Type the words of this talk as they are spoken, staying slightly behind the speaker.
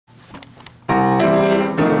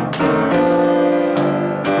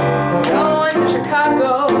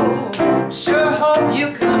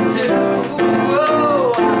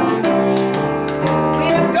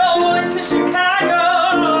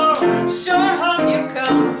home you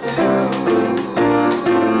come to.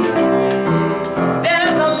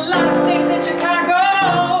 There's a lot of things in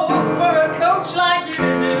Chicago for a coach like you to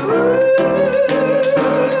do.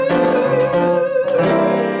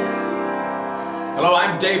 Hello,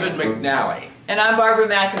 I'm David McNally. And I'm Barbara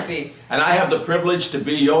McAfee. And I have the privilege to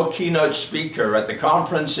be your keynote speaker at the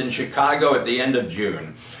conference in Chicago at the end of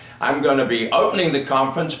June. I'm going to be opening the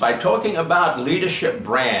conference by talking about leadership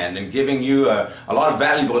brand and giving you a lot of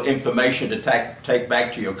valuable information to take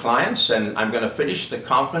back to your clients. And I'm going to finish the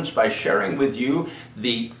conference by sharing with you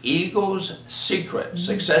the Eagle's secret,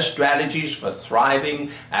 success strategies for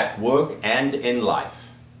thriving at work and in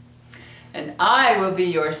life. And I will be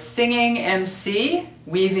your singing MC,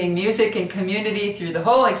 weaving music and community through the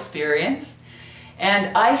whole experience.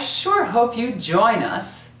 And I sure hope you join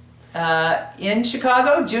us in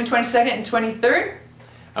Chicago, June 22nd and 23rd.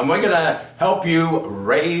 And we're going to help you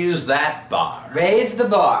raise that bar. Raise the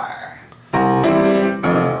bar.